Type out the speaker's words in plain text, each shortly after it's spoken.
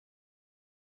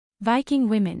Viking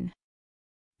women.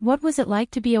 What was it like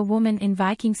to be a woman in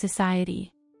Viking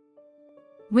society?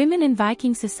 Women in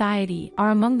Viking society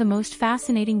are among the most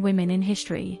fascinating women in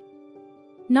history.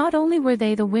 Not only were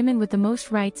they the women with the most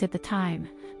rights at the time,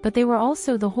 but they were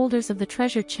also the holders of the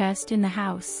treasure chest in the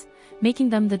house,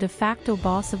 making them the de facto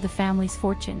boss of the family's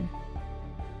fortune.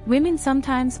 Women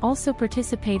sometimes also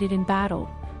participated in battle,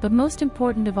 but most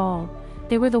important of all,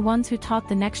 they were the ones who taught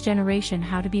the next generation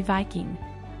how to be Viking.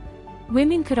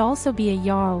 Women could also be a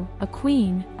Jarl, a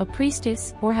queen, a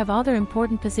priestess, or have other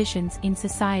important positions in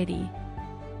society.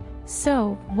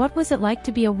 So, what was it like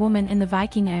to be a woman in the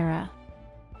Viking era?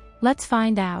 Let's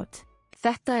find out.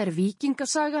 Þetta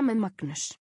Víkingasaga með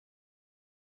Magnus.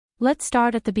 Let's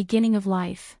start at the beginning of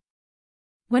life.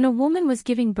 When a woman was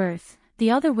giving birth, the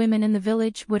other women in the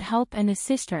village would help and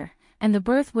assist her, and the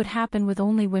birth would happen with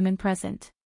only women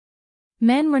present.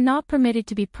 Men were not permitted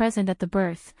to be present at the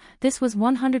birth. This was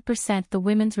 100% the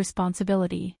women's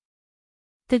responsibility.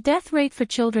 The death rate for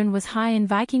children was high in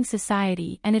Viking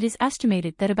society, and it is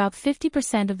estimated that about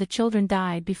 50% of the children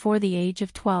died before the age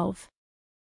of 12.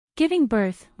 Giving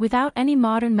birth, without any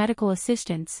modern medical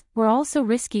assistance, were also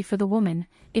risky for the woman.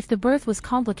 If the birth was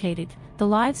complicated, the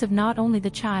lives of not only the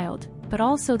child, but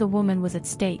also the woman was at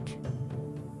stake.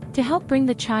 To help bring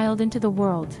the child into the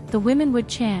world, the women would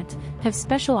chant, have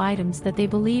special items that they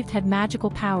believed had magical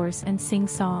powers, and sing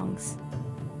songs.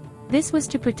 This was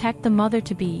to protect the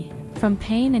mother-to-be from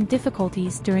pain and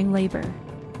difficulties during labor.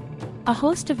 A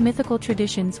host of mythical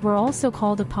traditions were also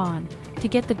called upon to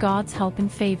get the gods' help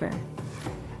and favor.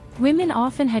 Women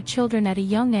often had children at a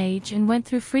young age and went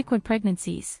through frequent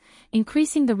pregnancies,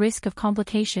 increasing the risk of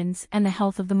complications and the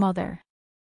health of the mother.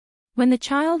 When the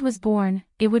child was born,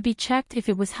 it would be checked if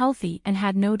it was healthy and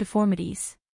had no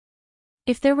deformities.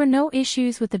 If there were no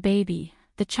issues with the baby,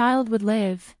 the child would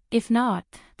live. If not,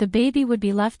 the baby would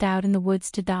be left out in the woods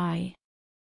to die.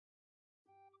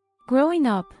 Growing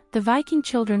up, the Viking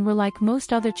children were like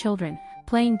most other children,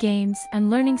 playing games and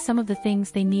learning some of the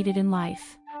things they needed in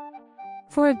life.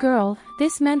 For a girl,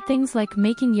 this meant things like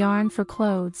making yarn for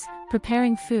clothes,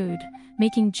 preparing food,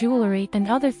 making jewelry, and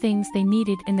other things they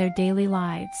needed in their daily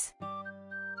lives.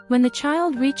 When the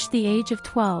child reached the age of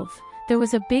 12, there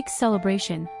was a big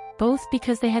celebration, both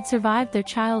because they had survived their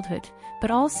childhood,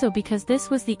 but also because this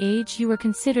was the age you were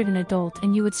considered an adult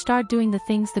and you would start doing the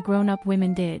things the grown-up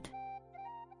women did.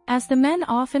 As the men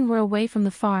often were away from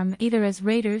the farm either as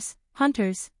raiders,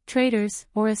 hunters, traders,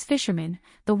 or as fishermen,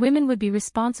 the women would be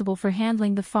responsible for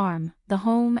handling the farm, the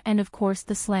home, and of course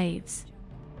the slaves.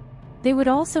 They would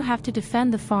also have to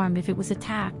defend the farm if it was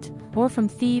attacked, or from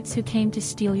thieves who came to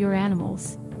steal your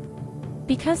animals.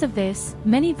 Because of this,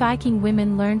 many Viking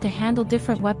women learned to handle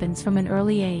different weapons from an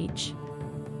early age.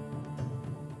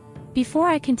 Before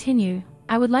I continue,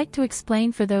 I would like to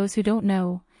explain for those who don't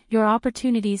know, your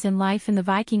opportunities in life in the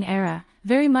Viking era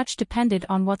very much depended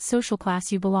on what social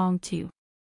class you belonged to.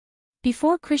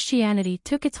 Before Christianity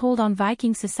took its hold on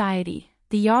Viking society,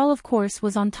 the Jarl of course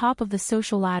was on top of the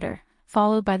social ladder,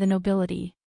 followed by the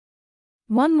nobility.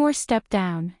 One more step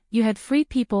down, you had free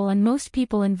people, and most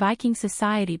people in Viking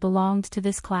society belonged to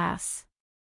this class.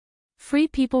 Free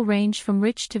people ranged from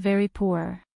rich to very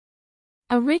poor.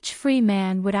 A rich free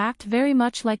man would act very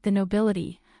much like the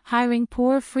nobility, hiring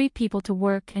poor free people to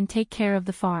work and take care of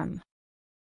the farm.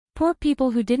 Poor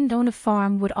people who didn't own a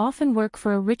farm would often work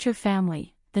for a richer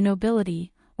family, the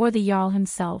nobility, or the Jarl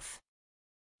himself.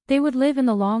 They would live in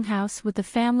the longhouse with the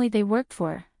family they worked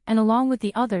for, and along with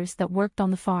the others that worked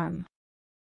on the farm.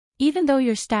 Even though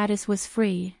your status was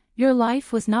free, your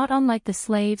life was not unlike the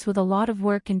slaves with a lot of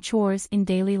work and chores in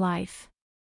daily life.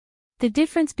 The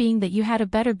difference being that you had a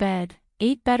better bed,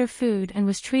 ate better food, and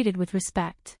was treated with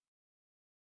respect.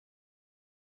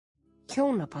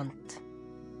 Hjónaband.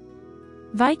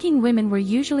 Viking women were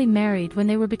usually married when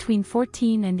they were between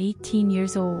 14 and 18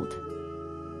 years old.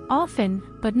 Often,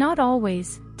 but not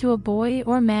always, to a boy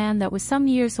or man that was some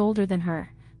years older than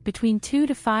her. Between 2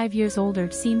 to 5 years older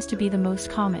seems to be the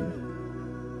most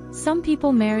common. Some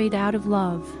people married out of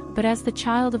love, but as the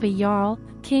child of a Jarl,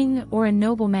 king, or a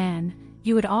nobleman,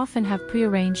 you would often have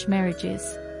prearranged marriages.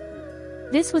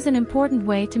 This was an important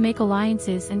way to make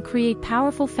alliances and create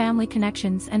powerful family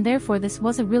connections, and therefore this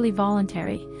wasn't really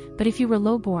voluntary, but if you were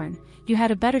lowborn, you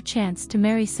had a better chance to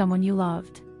marry someone you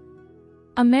loved.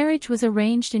 A marriage was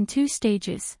arranged in 2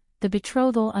 stages, the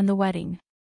betrothal and the wedding.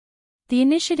 The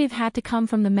initiative had to come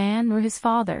from the man or his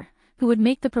father, who would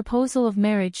make the proposal of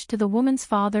marriage to the woman's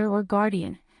father or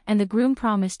guardian, and the groom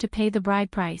promised to pay the bride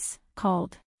price,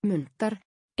 called Muntar.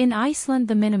 In Iceland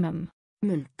the minimum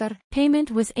Muntar.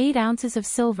 payment was 8 ounces of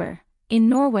silver, in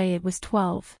Norway it was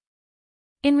 12.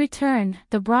 In return,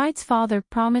 the bride's father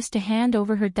promised to hand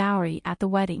over her dowry at the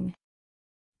wedding.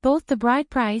 Both the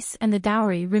bride price and the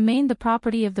dowry remained the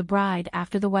property of the bride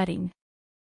after the wedding.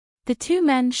 The two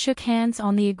men shook hands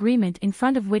on the agreement in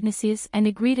front of witnesses and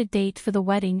agreed a date for the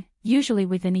wedding, usually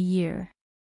within a year.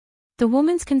 The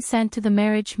woman's consent to the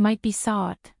marriage might be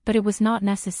sought, but it was not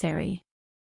necessary.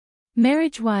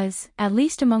 Marriage was, at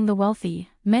least among the wealthy,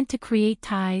 meant to create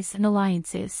ties and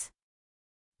alliances.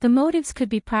 The motives could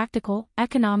be practical,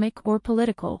 economic, or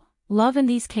political. Love in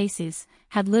these cases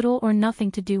had little or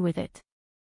nothing to do with it.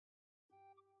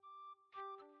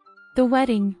 The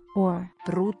wedding, or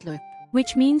brúðlaup,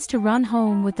 which means to run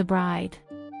home with the bride.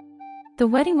 The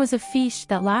wedding was a feast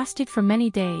that lasted for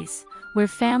many days, where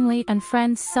family and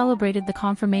friends celebrated the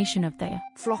confirmation of the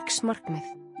flokksmarkmið,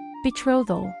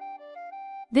 betrothal.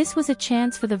 This was a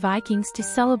chance for the Vikings to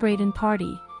celebrate and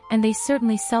party, and they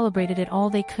certainly celebrated it all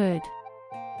they could.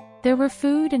 There were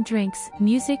food and drinks,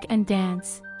 music and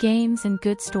dance, games and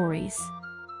good stories.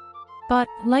 But,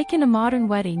 like in a modern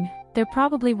wedding, there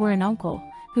probably were an uncle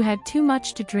who had too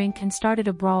much to drink and started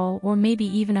a brawl or maybe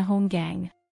even a home gang.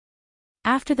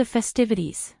 After the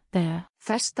festivities,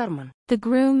 festarmann, the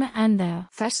groom and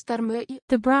festarmöi,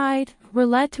 the bride were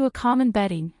led to a common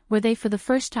bedding where they for the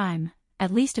first time,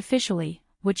 at least officially,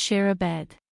 would share a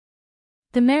bed.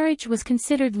 The marriage was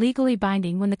considered legally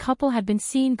binding when the couple had been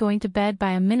seen going to bed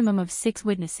by a minimum of 6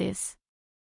 witnesses.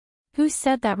 Who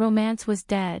said that romance was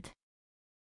dead?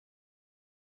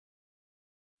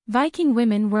 Viking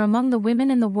women were among the women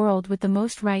in the world with the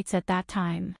most rights at that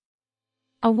time.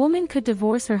 A woman could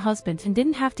divorce her husband and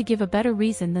didn't have to give a better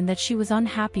reason than that she was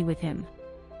unhappy with him.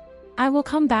 I will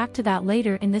come back to that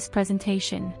later in this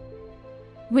presentation.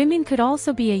 Women could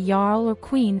also be a Jarl or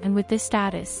queen, and with this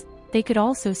status, they could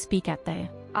also speak at the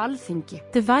alþingi,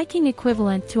 the Viking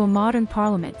equivalent to a modern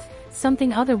parliament,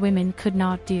 something other women could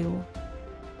not do.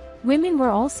 Women were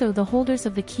also the holders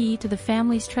of the key to the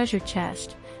family's treasure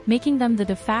chest, making them the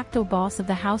de facto boss of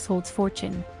the household's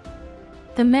fortune.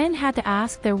 The men had to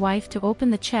ask their wife to open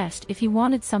the chest if he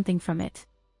wanted something from it.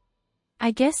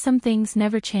 I guess some things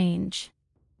never change.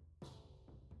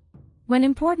 When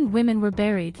important women were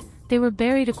buried, they were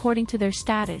buried according to their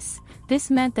status. This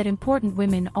meant that important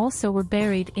women also were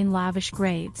buried in lavish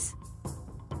graves.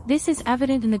 This is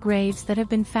evident in the graves that have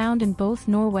been found in both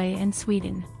Norway and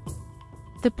Sweden.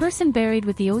 The person buried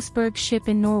with the Oseberg ship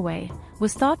in Norway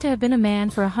was thought to have been a man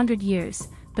for 100 years,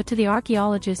 but to the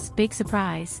archaeologists' big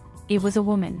surprise, it was a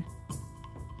woman.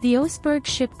 The Oseberg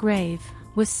ship grave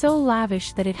was so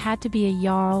lavish that it had to be a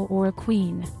Jarl or a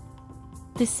queen.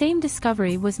 The same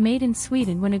discovery was made in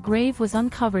Sweden when a grave was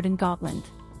uncovered in Gotland.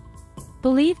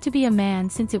 Believed to be a man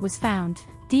since it was found,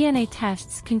 DNA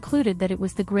tests concluded that it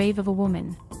was the grave of a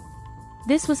woman.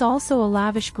 This was also a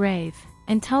lavish grave,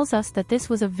 and tells us that this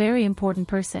was a very important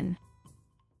person.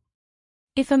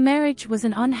 If a marriage was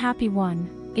an unhappy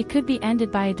one, it could be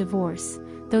ended by a divorce,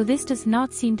 though this does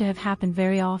not seem to have happened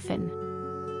very often.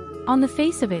 On the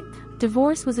face of it,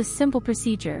 divorce was a simple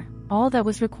procedure. All that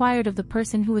was required of the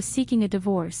person who was seeking a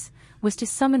divorce was to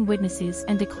summon witnesses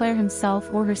and declare himself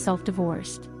or herself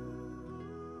divorced.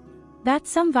 That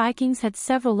some Vikings had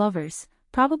several lovers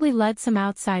probably led some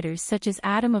outsiders such as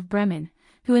Adam of Bremen,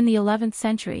 who in the 11th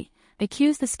century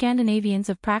accused the Scandinavians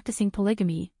of practicing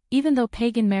polygamy, even though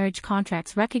pagan marriage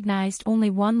contracts recognized only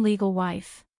one legal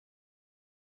wife.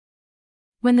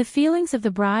 When the feelings of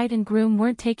the bride and groom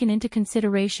weren't taken into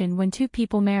consideration when two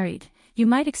people married, you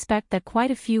might expect that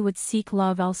quite a few would seek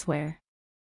love elsewhere.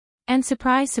 And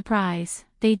surprise, surprise,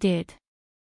 they did.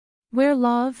 Where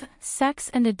love, sex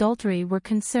and adultery were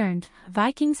concerned,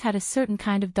 Vikings had a certain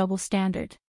kind of double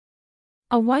standard.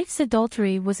 A wife's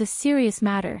adultery was a serious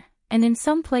matter, and in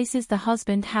some places the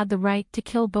husband had the right to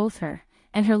kill both her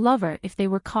and her lover if they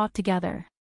were caught together.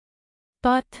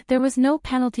 But there was no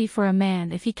penalty for a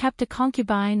man if he kept a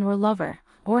concubine or lover,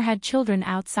 or had children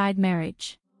outside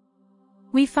marriage.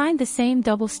 We find the same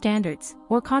double standards,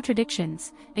 or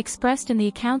contradictions, expressed in the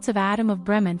accounts of Adam of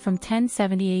Bremen from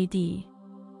 1070 AD.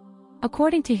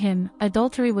 According to him,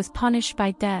 adultery was punished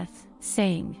by death,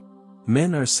 saying,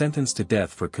 "Men are sentenced to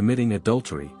death for committing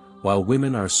adultery, while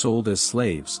women are sold as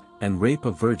slaves, and rape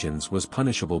of virgins was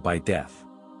punishable by death."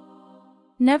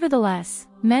 Nevertheless,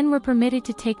 men were permitted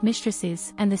to take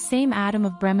mistresses, and the same Adam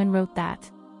of Bremen wrote that,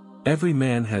 "Every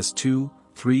man has 2,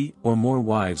 3, or more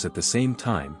wives at the same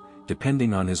time,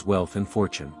 depending on his wealth and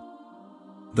fortune.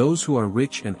 Those who are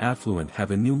rich and affluent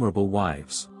have innumerable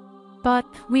wives." But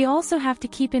we also have to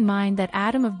keep in mind that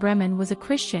Adam of Bremen was a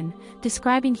Christian,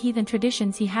 describing heathen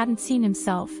traditions he hadn't seen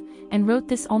himself, and wrote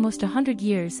this almost 100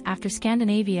 years after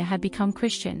Scandinavia had become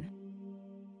Christian.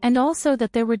 And also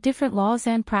that there were different laws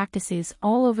and practices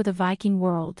all over the Viking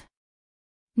world.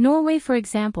 Norway, for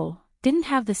example, didn't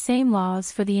have the same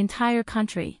laws for the entire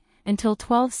country until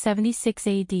 1276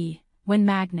 AD, when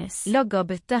Magnus,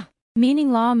 Lagabøtte,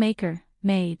 meaning lawmaker,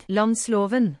 made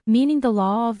landsloven, meaning the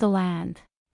law of the land.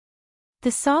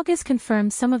 The sagas confirm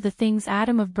some of the things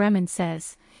Adam of Bremen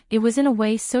says. It was in a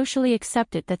way socially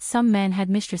accepted that some men had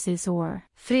mistresses or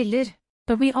friller.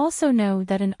 But we also know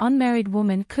that an unmarried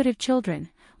woman could have children,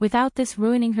 without this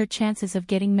ruining her chances of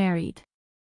getting married.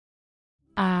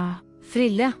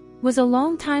 Frille Was a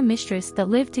long-time mistress that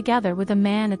lived together with a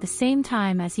man at the same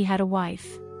time as he had a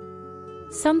wife.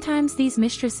 Sometimes these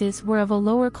mistresses were of a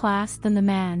lower class than the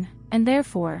man, and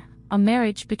therefore, a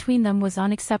marriage between them was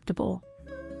unacceptable.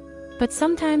 But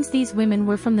sometimes these women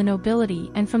were from the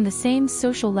nobility and from the same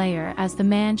social layer as the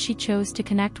man she chose to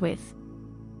connect with.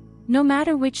 No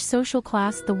matter which social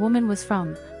class the woman was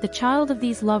from, the child of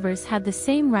these lovers had the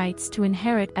same rights to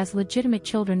inherit as legitimate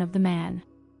children of the man.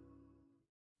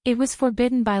 It was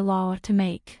forbidden by law to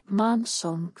make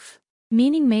Mannsongs.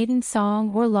 meaning maiden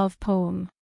song or love poem.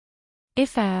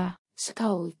 If a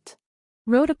Skáld.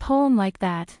 wrote a poem like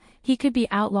that, he could be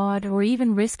outlawed or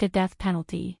even risk a death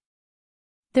penalty.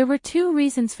 There were two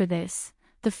reasons for this.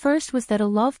 The first was that a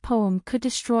love poem could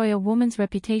destroy a woman's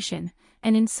reputation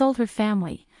and insult her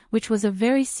family, which was a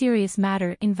very serious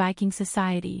matter in Viking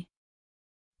society.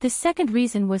 The second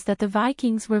reason was that the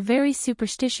Vikings were very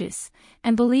superstitious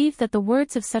and believed that the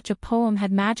words of such a poem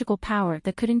had magical power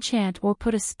that could enchant or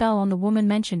put a spell on the woman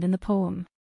mentioned in the poem.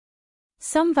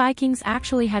 Some Vikings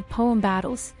actually had poem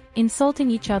battles,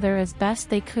 insulting each other as best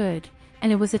they could,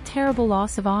 and it was a terrible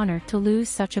loss of honor to lose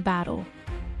such a battle.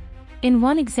 In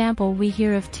one example we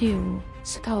hear of two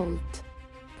Skáld.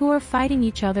 who are fighting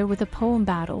each other with a poem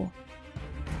battle.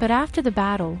 But after the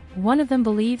battle, one of them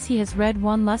believes he has read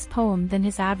one less poem than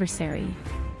his adversary.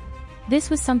 This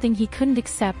was something he couldn't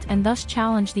accept and thus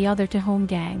challenged the other to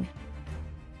holmgang.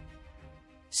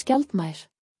 Skjaldmær.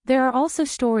 There are also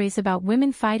stories about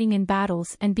women fighting in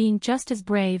battles and being just as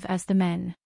brave as the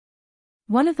men.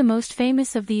 One of the most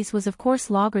famous of these was of course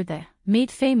Lagertha,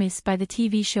 made famous by the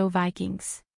TV show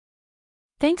Vikings.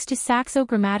 Thanks to Saxo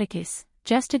Grammaticus,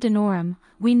 Gesta Danorum,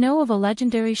 we know of a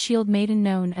legendary Shieldmaiden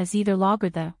known as either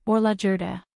Lagertha or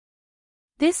Lagerda.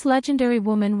 This legendary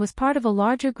woman was part of a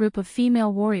larger group of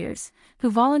female warriors, who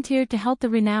volunteered to help the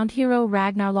renowned hero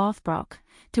Ragnar Lothbrok,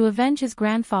 to avenge his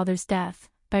grandfather's death,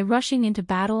 by rushing into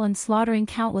battle and slaughtering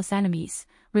countless enemies,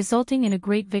 resulting in a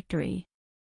great victory.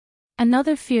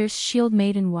 Another fierce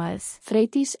Shieldmaiden was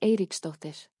Freydis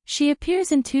Eiriksdottir. She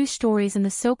appears in two stories in the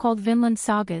so-called Vinland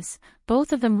sagas.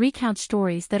 Both of them recount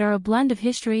stories that are a blend of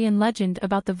history and legend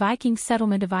about the Viking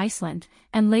settlement of Iceland,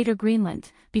 and later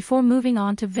Greenland, before moving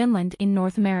on to Vinland in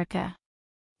North America.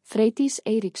 Freydis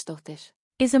Eiriksdottir.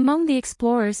 Is among the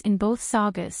explorers in both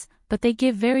sagas, but they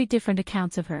give very different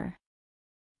accounts of her.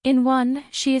 In one,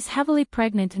 she is heavily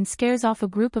pregnant and scares off a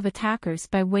group of attackers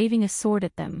by waving a sword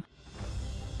at them.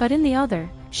 But in the other,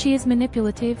 she is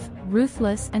manipulative,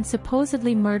 ruthless and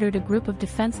supposedly murdered a group of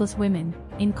defenseless women,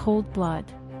 in cold blood.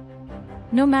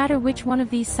 No matter which one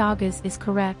of these sagas is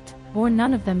correct, or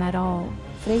none of them at all,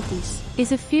 Freydis.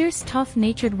 is a fierce,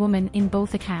 tough-natured woman in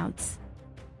both accounts.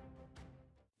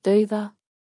 Dauða.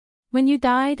 When you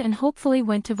died and hopefully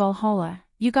went to Valhalla,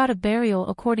 you got a burial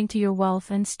according to your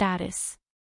wealth and status.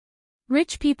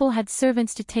 Rich people had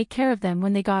servants to take care of them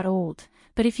when they got old,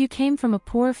 but if you came from a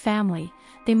poor family,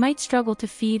 they might struggle to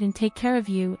feed and take care of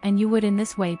you and you would in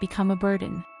this way become a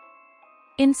burden.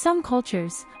 In some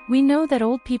cultures, we know that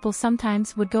old people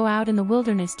sometimes would go out in the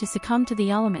wilderness to succumb to the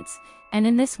elements, and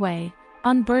in this way,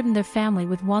 unburden their family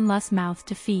with one less mouth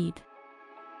to feed.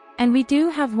 And we do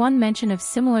have one mention of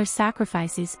similar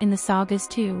sacrifices in the sagas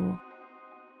too.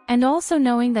 And also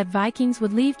knowing that Vikings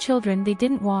would leave children they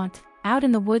didn't want, out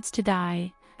in the woods to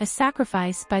die, a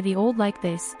sacrifice by the old like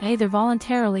this, either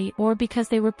voluntarily or because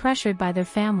they were pressured by their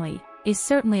family, is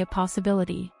certainly a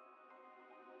possibility.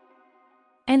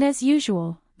 And as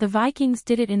usual, the Vikings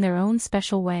did it in their own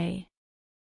special way.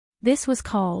 This was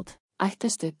called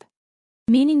Ættestup.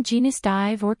 meaning genus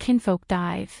dive or kinfolk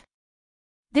dive.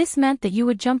 This meant that you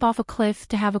would jump off a cliff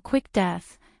to have a quick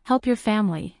death, help your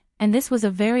family, and this was a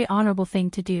very honorable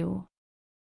thing to do.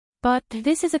 But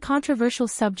this is a controversial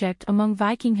subject among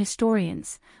Viking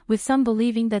historians, with some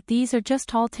believing that these are just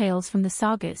tall tales from the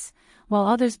sagas, while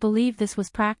others believe this was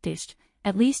practiced,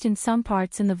 at least in some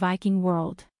parts in the Viking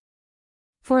world.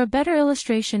 For a better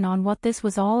illustration on what this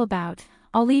was all about,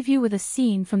 I'll leave you with a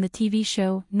scene from the TV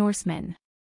show Norsemen.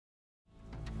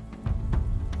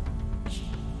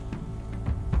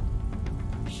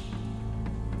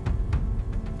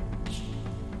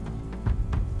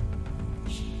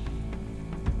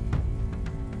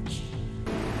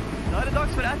 Da er det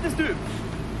dags for etterstup.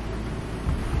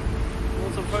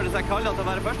 Noen som føler seg kallet til å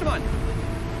være førstemann.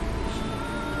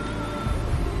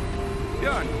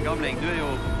 Bjørn, gamling, du er jo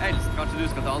eldst. Kanskje du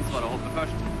skal ta ansvar og hoppe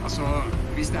først? Altså,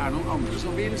 hvis det er noen andre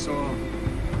som vil, så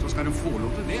skal de få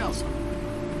lov til det, altså.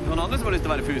 Noen andre som har lyst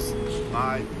til å være fus?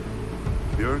 Nei.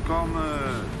 Bjørn kan...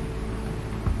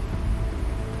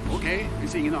 Ok,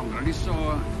 hvis ingen andre har lyst,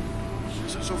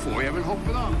 så får jeg vel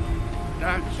hoppe, da. Det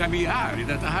er mye ære i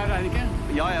dette her, er det ikke?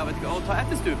 Ja, vet ikke. Å ta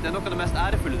etterstup, det er noe av det mest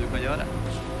ærefulle du kan gjøre.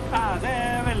 Ja, det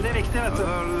er veldig viktig, vet du.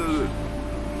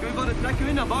 Skal vi bare trekke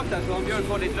unna bak der, så han Bjørn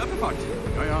får litt løpefart?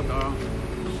 Ja, da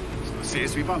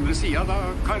ses vi på andre siden, da,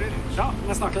 karer. Ja,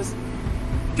 vi snakkes.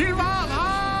 Til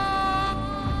Valhall!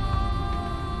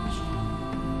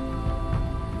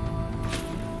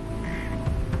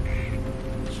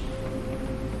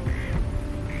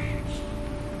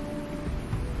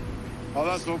 Ja,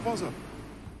 det står på, altså.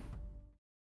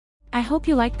 I hope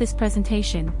you liked this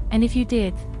presentation, and if you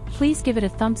did, please give it a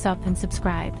thumbs up and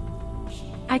subscribe.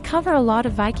 I cover a lot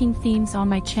of Viking themes on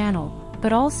my channel,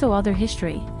 but also other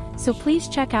history, so please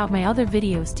check out my other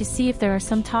videos to see if there are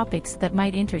some topics that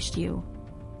might interest you.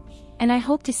 And I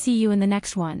hope to see you in the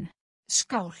next one.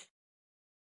 Skál.